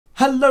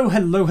Hello,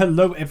 hello,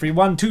 hello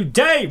everyone.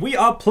 Today we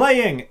are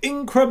playing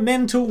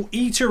Incremental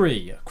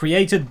Eatery,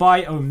 created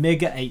by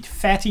Omega-8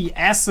 Fatty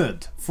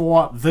Acid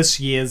for this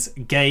year's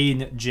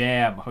Gain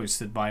Jam,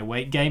 hosted by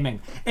Wait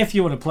Gaming. If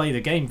you want to play the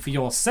game for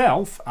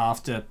yourself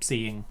after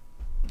seeing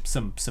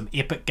some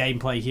epic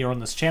gameplay here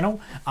on this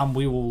channel,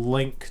 we will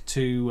link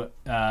to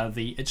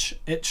the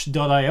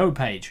itch.io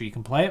page where you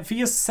can play it for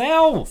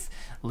yourself.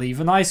 Leave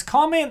a nice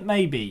comment,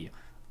 maybe.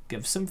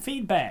 Give some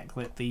feedback.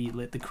 Let the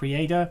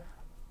creator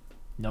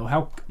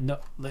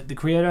let the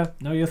creator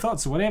know your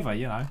thoughts or whatever,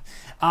 you know.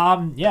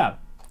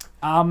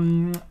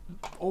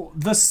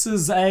 This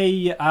is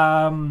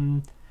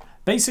a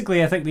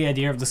basically I think the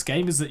idea of this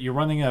game is that you're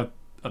running a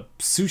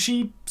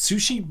sushi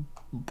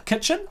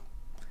kitchen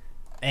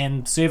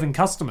and serving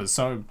customers.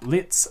 So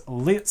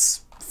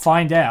let's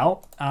find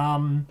out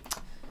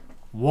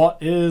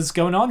what is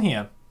going on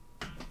here.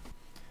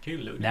 Okay,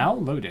 loading. Now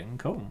loading,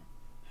 cool.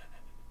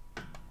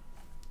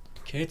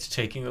 Okay, it's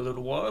taking a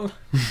little while.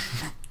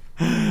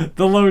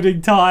 The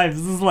loading times.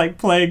 This is like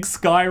playing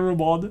Skyrim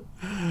on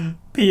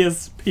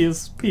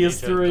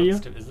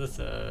PS3. Is this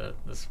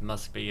this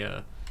must be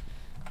a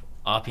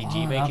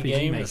RPG Maker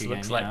game? This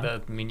looks like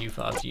the menu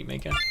for RPG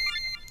Maker.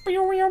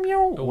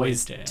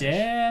 Always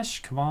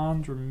dash.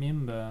 Command,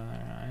 remember.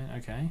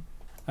 Alright, okay.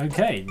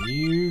 Okay,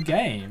 new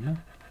game.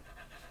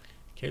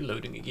 Okay,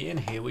 loading again.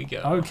 Here we go.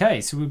 Okay,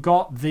 so we've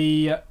got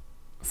the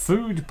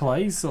food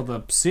place, or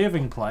the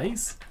serving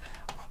place.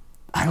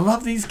 I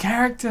love these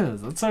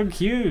characters. It's so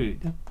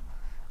cute.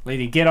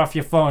 Lady, get off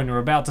your phone. We're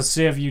about to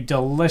serve you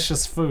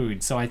delicious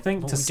food. So I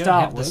think to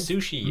start with... we don't have the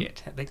sushi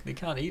yet. They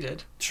can't eat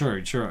it.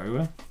 True,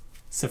 true.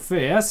 So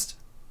first,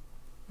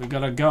 we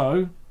gotta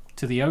go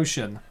to the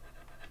ocean.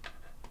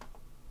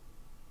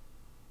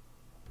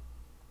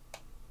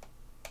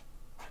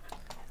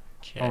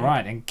 Okay.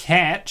 Alright, and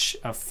catch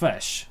a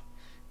fish.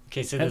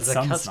 Okay, so there's a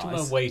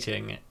customer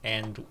waiting,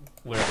 and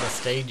we're at the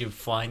stage of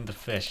find the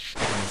fish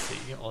in the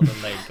sea, or the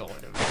lake, or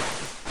whatever.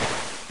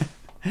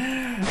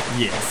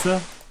 Yes.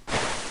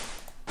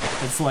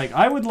 It's like,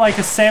 I would like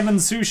a salmon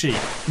sushi.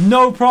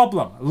 No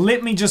problem.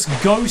 Let me just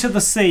go to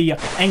the sea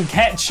and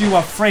catch you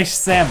a fresh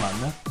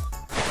salmon.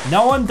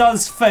 No one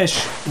does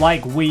fish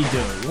like we do.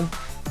 Okay,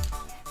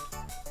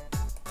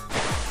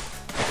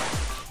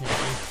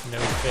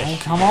 no fish. Oh,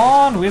 come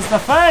on. Where's the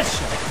fish?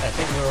 I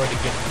think we're already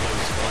getting the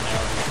loose one now.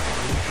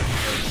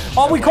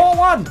 Oh, we caught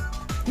one!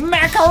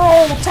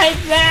 Mackerel! Take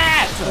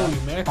that! Holy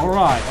mackerel.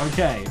 Alright,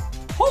 okay.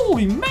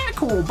 Holy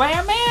mackerel,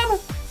 Batman!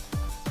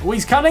 Oh,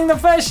 he's cutting the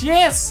fish,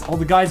 yes! Oh,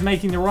 the guy's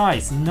making the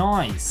rice.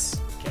 Nice.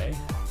 Okay.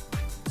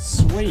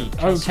 Sweet,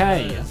 So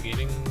okay. is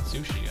eating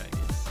sushi, I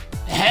guess.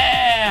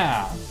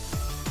 Yeah!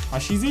 Oh,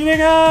 she's eating it!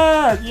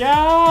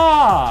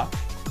 Yeah!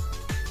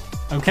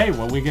 Okay,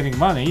 well, we're getting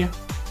money.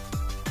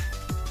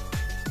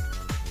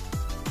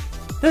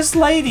 This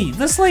lady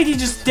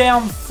just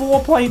downed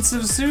 4 plates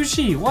of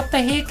sushi. What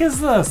the heck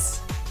is this?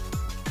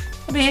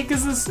 What the heck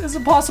is this? Is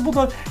it possible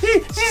to...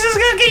 She's just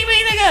gonna keep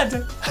eating it!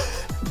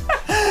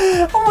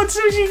 Oh, what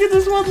sushi can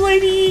this one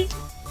lady eat?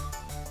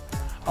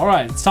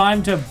 Alright, it's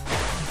time to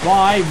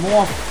buy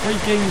more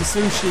freaking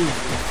sushi.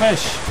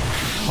 Fish.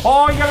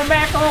 Oh, you got a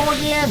mackerel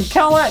again!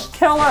 Kill it!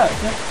 Kill it!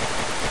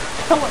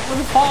 Kill it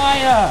with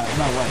fire!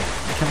 No, wait.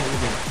 Kill it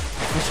with a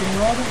fishing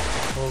rod?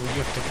 Well,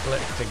 you have to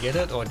click to get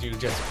it, or do you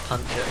just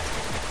punch it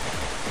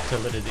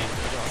till it is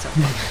ended or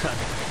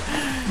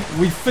something?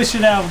 We fish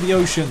it out of the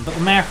ocean, but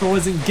the mackerel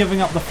isn't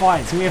giving up the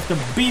fight, so we have to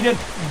beat it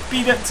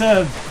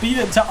to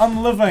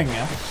unliving.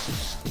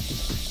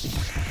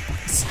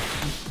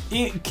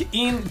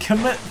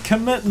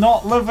 Commit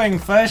not living,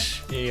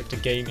 fish. Yeah, you have to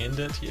game end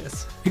it,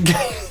 yes.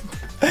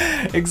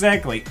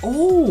 Exactly.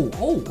 Oh.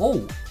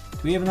 Do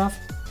we have enough?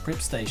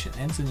 Prep station.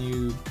 Enter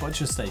new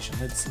butcher station.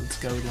 Let's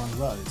go to one of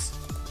those.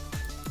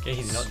 Okay,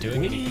 he's not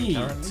doing anything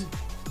currently.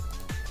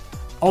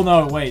 Oh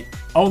no, wait.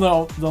 Oh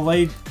no, the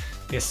lady.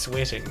 They're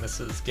sweating. This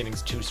is getting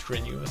too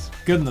strenuous.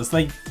 Goodness,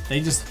 they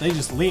just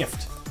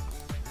left.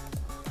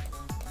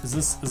 Is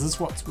this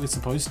what we're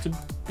supposed to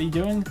be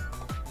doing?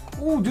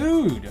 Oh,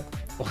 dude.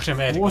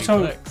 Automatically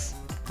clicks.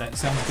 That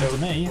sounds good to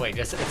me. Wait,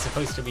 it's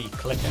supposed to be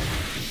clicking.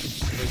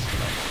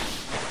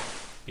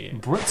 Yeah.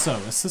 Britzo,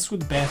 assist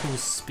with battle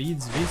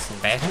speeds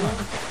vessels. Battle?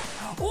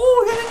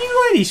 Oh, we got a new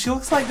lady. She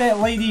looks like that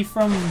lady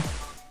from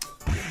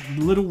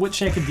Little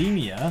Witch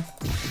Academia.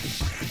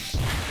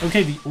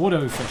 Okay, the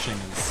auto fishing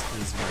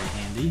is very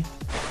handy.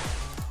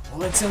 Well,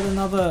 let's add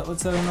another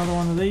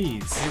one of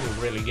these. Yeah,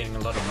 we're really getting a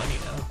lot of money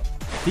now.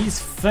 These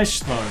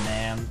fish though,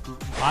 man,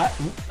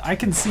 I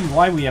can see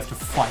why we have to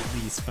fight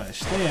these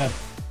fish.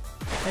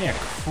 They are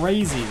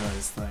crazy,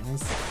 those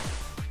things.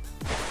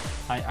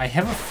 I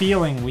have a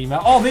feeling we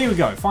might. Oh, there we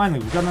go. Finally,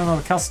 we've got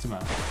another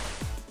customer.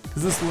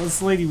 Because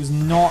this lady was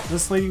not.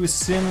 This lady was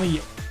certainly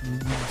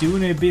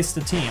doing her best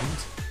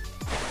attempt.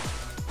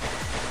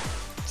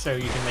 So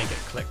you can make it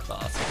click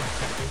faster.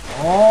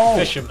 Oh!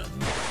 Fisherman.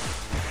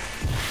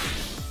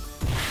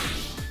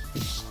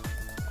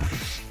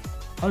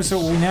 Oh, so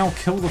it will now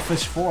kill the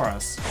fish for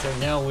us. So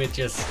now we're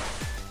just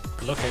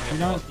looking at You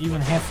don't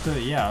even have to,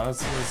 yeah,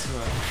 let's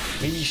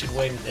maybe you should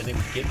wait and then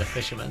get the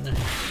fisherman.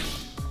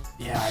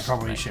 Yeah, I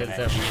probably should. Because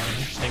that'll be an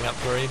interesting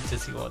upgrade to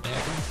see what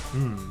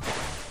happens.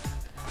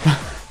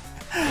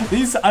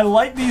 I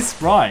like these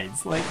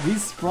sprites. Like,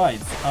 these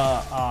sprites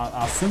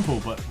are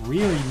simple but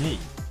really neat.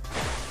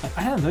 Like,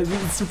 I don't know,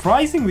 it's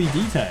surprisingly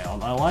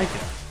detailed. I like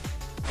it.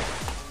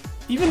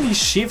 Even these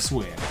chefs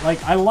wear.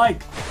 Like, I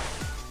like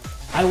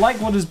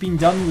what has been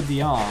done with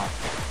the art.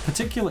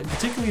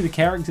 Particularly the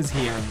characters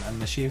here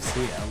and the chefs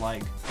here.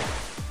 Like,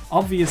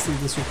 obviously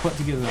this was put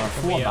together a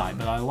fortnight,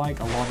 but I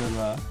like a lot of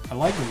the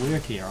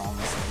work here,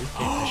 honestly.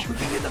 Oh, we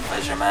can get the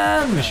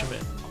fisherman!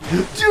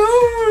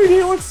 Dude,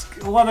 he looks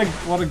what a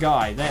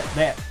guy.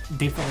 That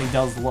definitely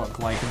does look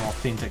like an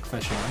authentic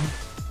fisherman.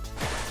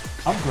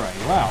 Upgrade,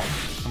 wow.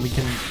 And we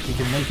can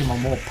make him a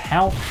more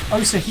powerful.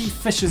 Oh, so he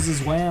fishes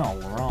as well,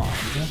 right?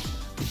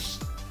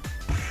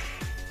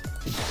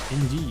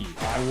 Indeed,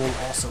 I will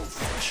also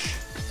fish.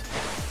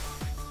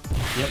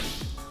 Yep.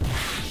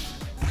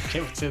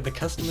 Okay, so the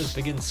customers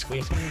begin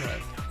sweating,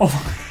 like... Oh,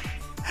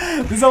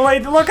 there's a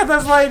lady, look at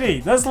this lady!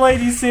 This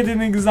lady set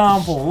an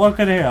example. Look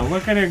at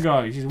her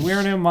go. She's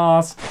wearing her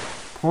mask,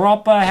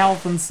 proper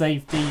health and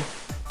safety,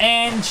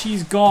 and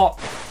she's got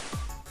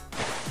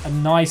a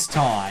nice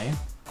tie.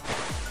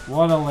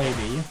 What a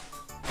lady.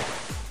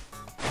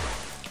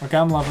 Okay,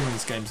 I'm loving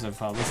this game so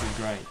far. This is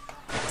great.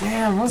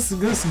 Damn, this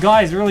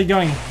guy's really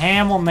going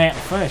ham on that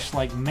fish.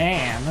 Like,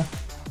 man.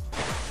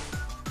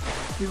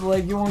 He's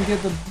like, you want to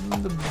get the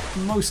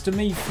most of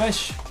me,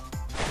 fish?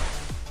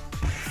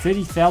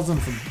 30,000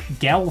 for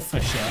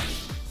Galfisher.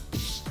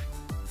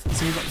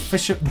 So we got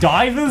fisher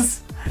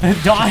divers?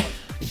 Dive.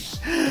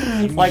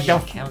 Like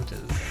counters.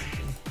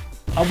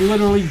 I'm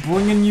literally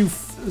bringing you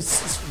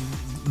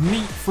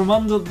meat from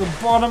under the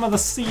bottom of the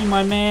sea,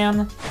 my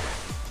man.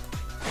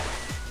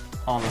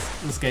 Oh,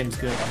 this game's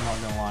good. I'm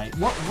not gonna lie.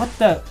 What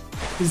the?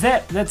 Is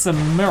that? That's a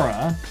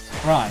mirror,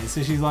 right?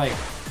 So she's like.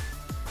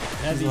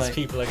 Now these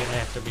people are gonna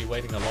have to be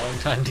waiting a long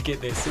time to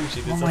get their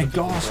sushi. Oh my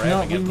gosh!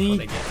 No, we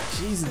need.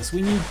 Jesus,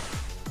 we need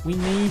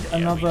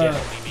another.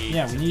 We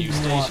need new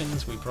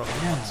stations. We probably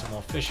want some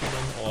more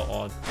fishermen,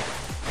 or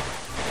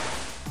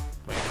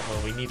wait,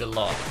 well, we need a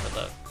lot for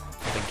the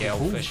gal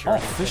fisher. Oh,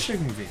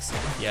 fishing vessel.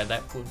 Yeah,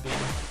 that'd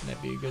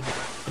be a good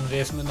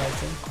investment, I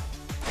think.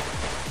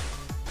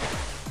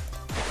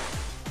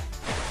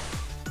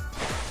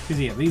 Cause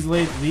yeah, these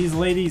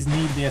ladies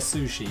need their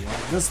sushi.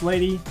 Like this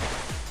lady,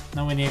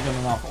 nowhere near good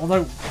enough.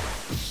 Although,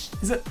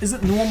 is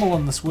it normal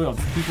in this world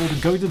for people to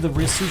go to the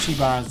sushi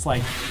bar and it's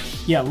like,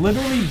 yeah,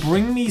 literally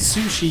bring me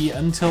sushi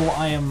until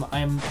I am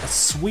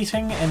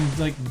sweating and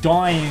like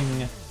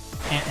dying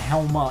at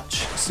how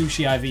much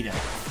sushi I've eaten.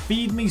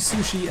 Feed me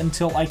sushi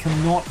until I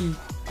cannot eat,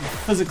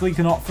 physically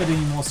cannot fit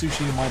any more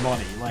sushi in my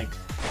body. Like,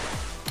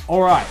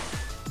 all right.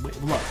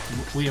 Look,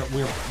 we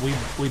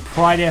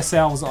pride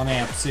ourselves on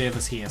our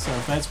service here, so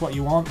if that's what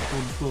you want,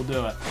 we'll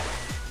do it.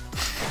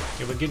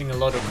 Yeah, we're getting a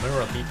lot of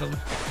mirror people.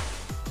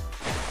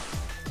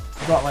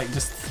 We've got like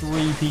just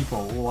 3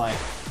 people, like,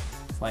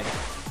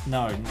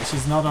 no,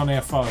 she's not on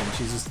her phone,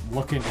 she's just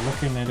looking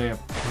at her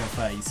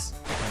face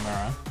in the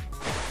mirror.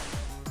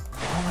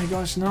 Oh my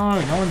gosh, no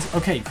one's,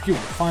 okay, phew,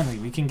 finally,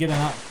 we can get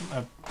a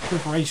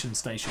preparation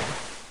station.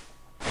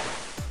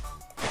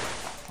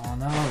 Oh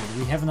no, do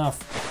we have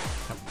enough?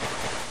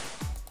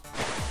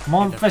 Come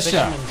on,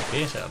 Fisher.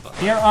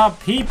 Here are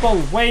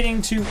people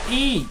waiting to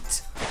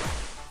eat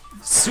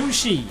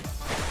sushi.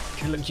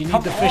 Okay, look, you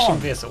need the fishing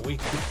vessel. We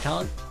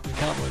can't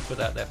work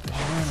without that fishing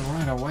vessel.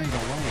 Right, wait.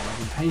 I'll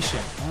be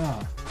patient.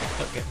 Oh.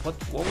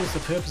 Look, what was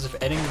the purpose of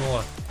adding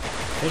more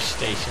fish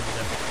stations?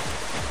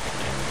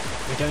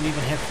 We don't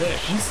even have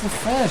fish. What's the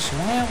fish?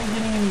 Why aren't we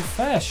getting any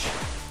fish?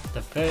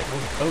 The fish,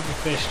 we've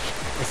overfished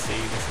the sea.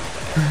 This is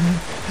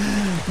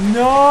bad.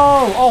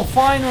 No! Oh,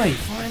 finally,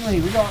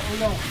 we got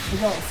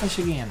fish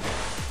again.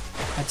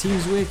 Our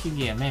team's working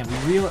again, man.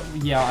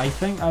 Yeah. I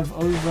think I've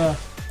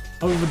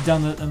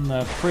overdone it in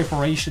the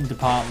preparation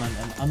department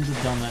and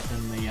underdone it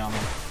in the Yeah,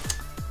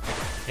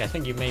 I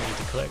think you may need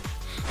to click.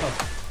 Oh.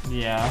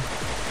 Yeah.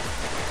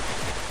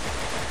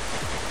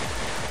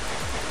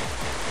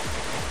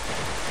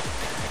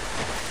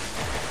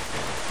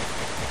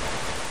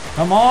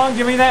 Come on,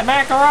 give me that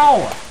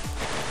mackerel!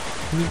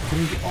 Can we,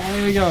 oh,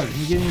 there we go. Can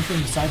we get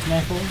anything besides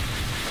mackerel?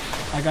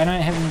 Like, I don't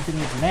have anything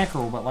with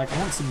mackerel, but like, I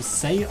want some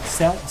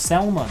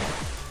salmon.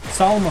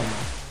 Salmon.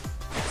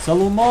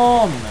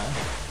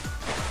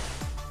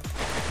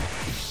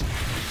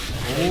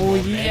 Oh,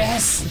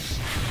 yes!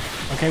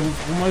 Okay,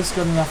 we've almost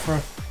got enough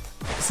for...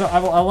 So, I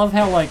love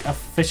how, like, a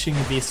fishing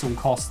vessel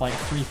costs, like,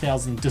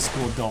 3,000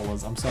 Discord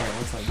dollars. I'm sorry, it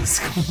looks like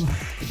Discord.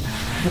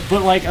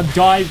 But, like, a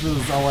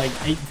diver's are, like,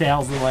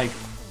 8,000, like...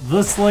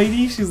 This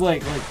lady, she's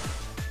like,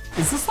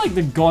 is this like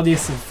the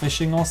goddess of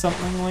fishing or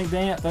something like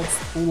that? That's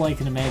all I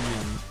can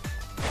imagine.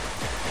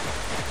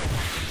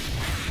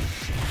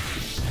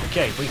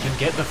 Okay, we can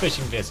get the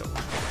fishing vessel.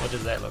 What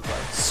does that look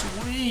like?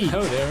 Sweet!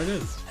 Oh, there it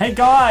is. Hey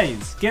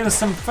guys, get us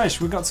some fish.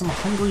 We've got some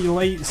hungry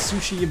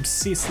sushi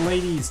obsessed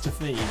ladies to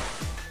feed.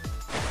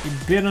 You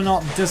better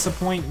not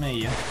disappoint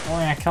me or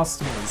our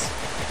customers.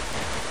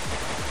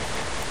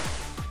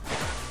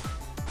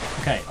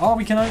 Okay. Oh,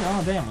 we can only.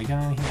 Oh, damn. We can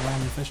only hit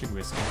one fishing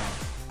vessel.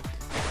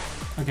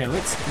 Okay.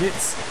 Let's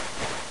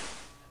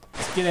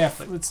get our.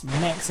 Let's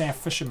max our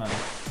fishermen.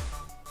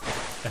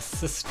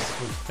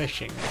 Assists with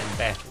fishing and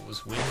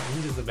battles. When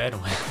does the battle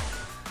happen?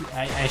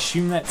 I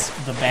assume that's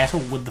the battle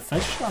with the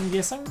fish, I'm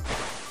guessing?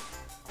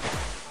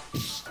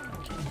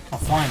 Oh,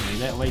 finally,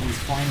 that lady's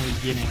finally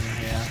getting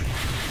her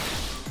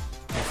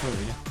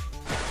food.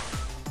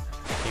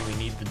 Okay, we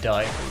need the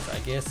divers, I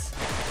guess.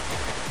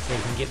 So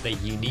we can get the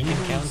unique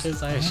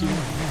encounters, I assume.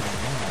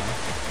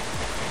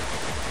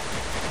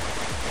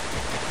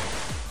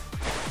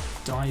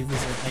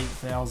 Divers at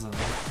 8,000.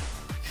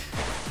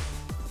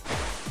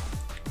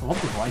 I love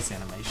the rice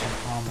animation.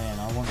 Oh man,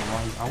 I want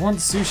rice. I want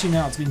sushi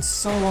now. It's been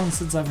so long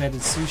since I've had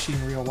sushi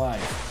in real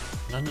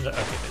life. None of the.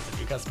 Okay, there's a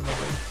new customer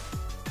good.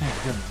 Thank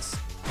goodness.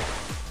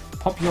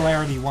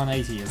 Popularity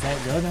 180. Is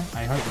that good?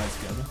 I hope that's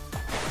good.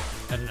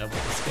 I don't know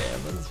what the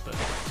scale is, but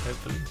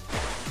hopefully.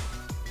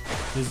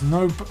 There's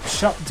no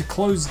to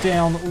close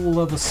down all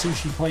of the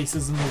sushi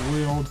places in the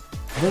world.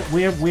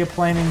 We're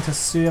planning to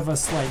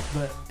service like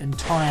the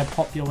entire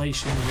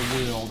population of the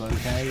world,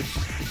 okay?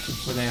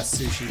 With our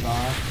sushi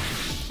bar.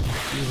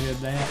 You heard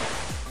that?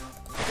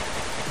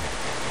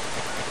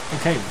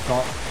 Okay,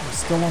 we're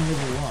still on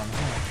level 1.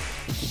 Huh?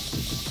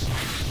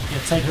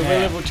 Yeah, take we're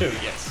level 2,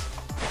 yes.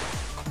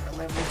 We're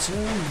level 2,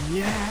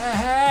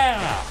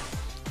 yeah!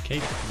 Okay,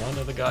 one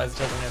of the guys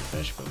doesn't have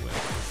fish, but we're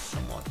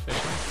somewhat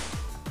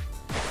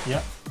fishing.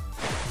 Yep.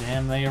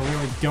 Damn, they are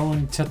really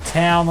going to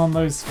town on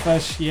those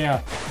fish,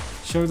 yeah.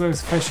 Show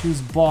those fish who's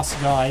boss,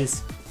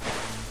 guys.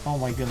 Oh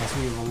my goodness,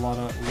 we have a lot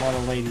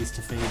of ladies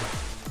to feed.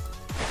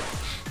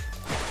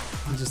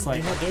 I'm just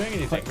like not doing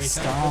anything. click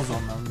stars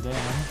on them,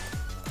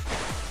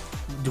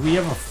 damn. Do we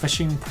have a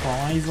fishing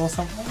prize or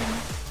something?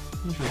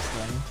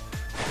 Interesting.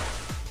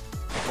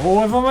 Oh,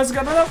 I've almost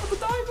got enough for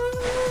the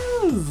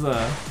divers!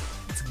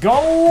 Let's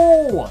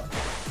go!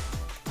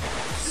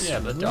 Yeah,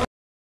 the